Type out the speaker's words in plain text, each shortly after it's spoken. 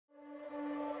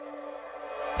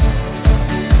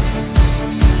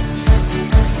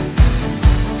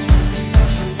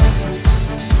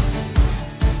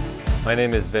My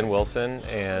name is Ben Wilson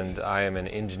and I am an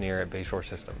engineer at Bayshore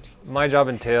Systems. My job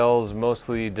entails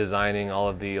mostly designing all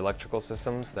of the electrical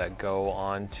systems that go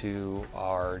onto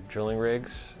our drilling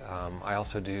rigs. I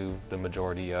also do the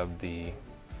majority of the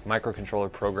microcontroller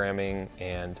programming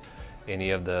and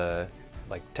any of the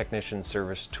technician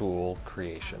service tool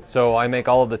creation. So I make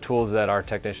all of the tools that our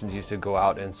technicians use to go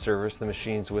out and service the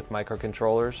machines with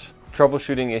microcontrollers.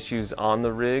 Troubleshooting issues on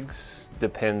the rigs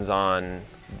depends on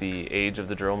the age of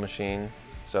the drill machine.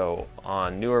 So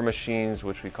on newer machines,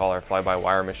 which we call our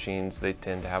fly-by-wire machines, they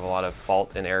tend to have a lot of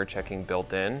fault and error checking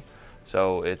built in.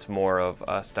 So it's more of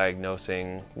us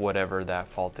diagnosing whatever that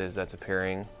fault is that's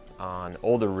appearing. On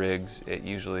older rigs, it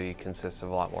usually consists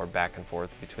of a lot more back and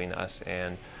forth between us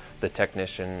and the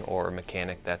technician or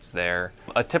mechanic that's there.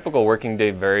 A typical working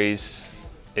day varies,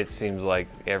 it seems like,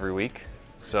 every week.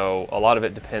 So a lot of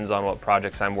it depends on what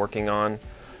projects I'm working on.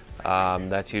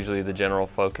 That's usually the general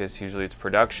focus. Usually it's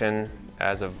production.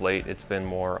 As of late, it's been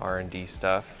more R&D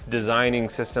stuff. Designing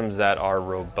systems that are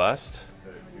robust,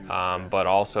 but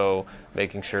also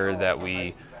making sure that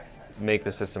we make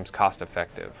the systems cost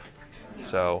effective.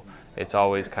 So it's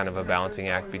always kind of a balancing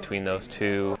act between those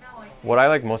two. What I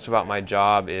like most about my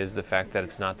job is the fact that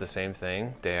it's not the same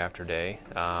thing day after day.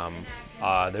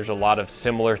 There's a lot of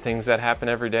similar things that happen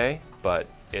every day, but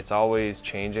it's always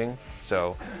changing.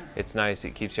 So it's nice,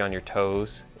 it keeps you on your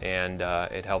toes, and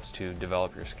it helps to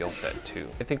develop your skill set too.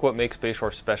 I think what makes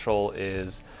Bayshore special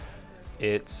is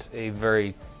it's a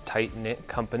very tight-knit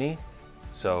company.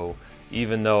 So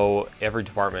even though every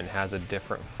department has a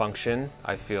different function,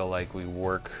 I feel like we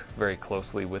work very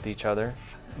closely with each other.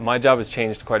 My job has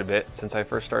changed quite a bit since I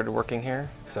first started working here.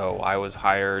 So I was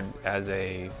hired as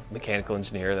a mechanical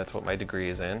engineer, that's what my degree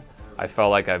is in. I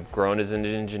felt like I've grown as an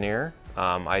engineer.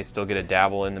 I still get a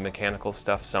dabble in the mechanical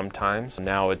stuff sometimes.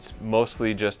 Now it's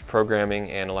mostly just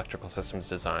programming and electrical systems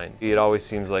design. It always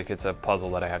seems like it's a puzzle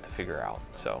that I have to figure out,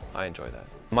 so I enjoy that.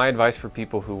 My advice for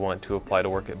people who want to apply to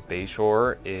work at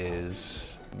Bayshore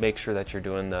is make sure that you're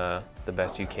doing the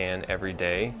best you can every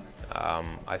day.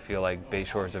 I feel like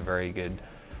Bayshore is a very good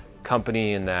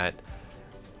company in that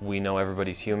we know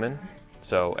everybody's human.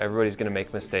 So everybody's going to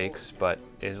make mistakes, but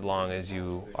as long as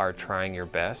you are trying your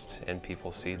best and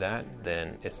people see that,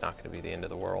 then it's not going to be the end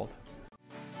of the world.